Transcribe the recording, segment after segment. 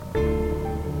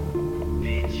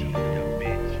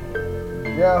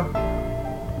Yeah.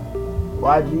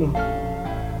 YG.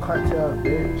 Cartel,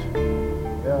 bitch.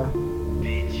 Yeah.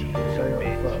 Show you what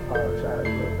the fuck. Apologize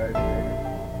for the baby nigga.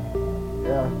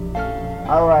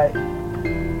 Yeah. Alright.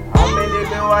 I'm in this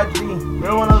little YG.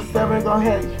 Real 107 gon'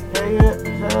 hit. Yeah,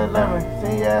 to 11.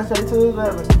 See your ass straight to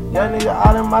 11. Young nigga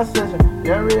out in my session.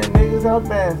 Young real niggas on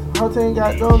bands. Whole team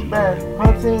got them bands.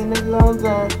 Whole team niggas on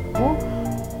dance. Woo.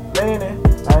 Leaning.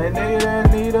 Like a nigga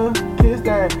that need a kiss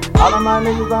stand. All of my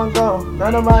niggas on go.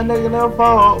 None of my niggas them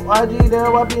fold. YG there,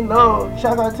 YP no.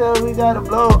 Shock cartel, we gotta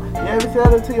blow. Yeah, we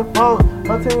sell it to your folks.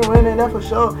 Whole team winning that for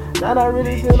sure. Now I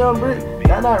really hit them bricks.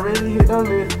 Now I really hit them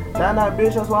lists. Now I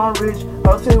bitch, that's why I'm rich.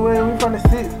 Whole team winning, we from the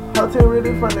 6. Whole team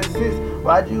really from the 6.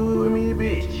 YG with me,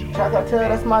 bitch. Shock cartel,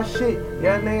 that's my shit.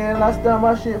 Young nigga, and I start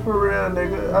my shit for real,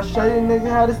 nigga. I'll show you nigga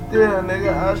how to steal,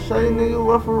 nigga. I'll show you nigga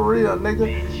what for real,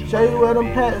 nigga. Show you where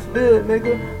them pants live,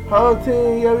 nigga. Whole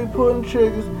team, yeah, we pulling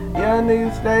triggers. Young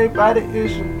niggas stay by the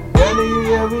issue. Young niggas,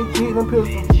 yeah, we keep them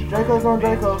pistols. Dracos on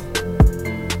Dracos.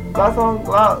 Glocks on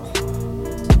Glocks.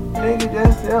 Nigga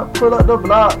just yeah, pull up the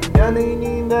block. Young nigga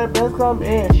need that best come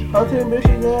in. Whole team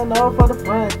bitch, yeah, know for the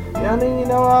friends. Young nigga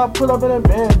know I pull up in the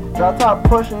bin. Drop top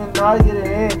pushing, now I get it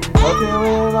in. Whole team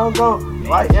winning on go.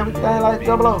 Like everything like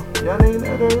double O. Young nigga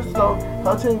know that it's slow.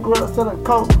 Whole team grew up selling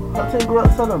coke. Whole team grew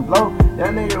up selling blow.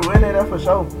 Young nigga winning that for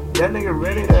sure. That nigga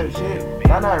ready that shit.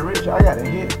 Y'all not rich, I got a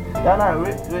hit. Y'all not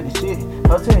rich with the shit.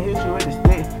 Whole team hit you with the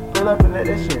stick. Pull up and let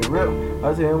that shit rip.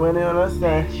 Whole team winning on the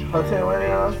stand. Whole team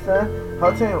winning on the stand.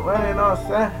 Whole team winning on the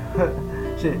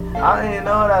stand. Shit, I ain't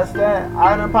know what I stand.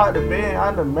 I done popped the bin,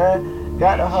 I'm the man.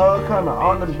 Got the hoe coming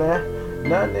on the band.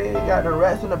 None nigga got the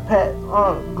rats in the pack.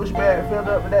 Gucci bag filled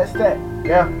up with that stack.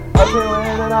 Yeah, whole team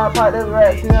winning and I pop the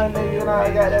rats. Young nigga, you know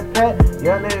I got that pack.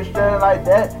 Young nigga straight like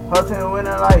that. Whole team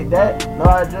winning like that. No,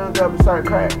 I drug up and started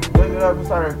crack. Drug it up and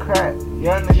started crack.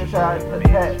 Young nigga try to put the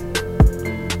pack.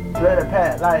 Split a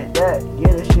pack like that.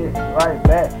 Get this shit right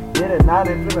back. Get a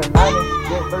 90, feel a 90.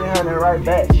 Get 300 right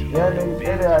back. Young niggas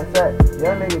get it like that.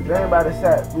 Young niggas dream by the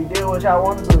sack. We did what y'all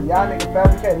want to do. Y'all niggas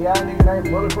fabricate. Y'all niggas ain't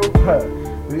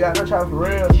bulletproof. We got no chop for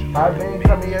real. I been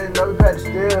coming here, you know we back to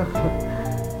steal.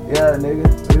 Yeah,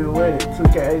 nigga, we win it.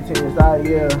 2K18 is our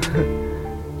year.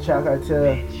 Shock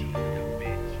cartel.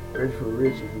 Rich for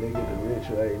riches, nigga, the rich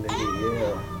way, nigga,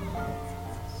 yeah.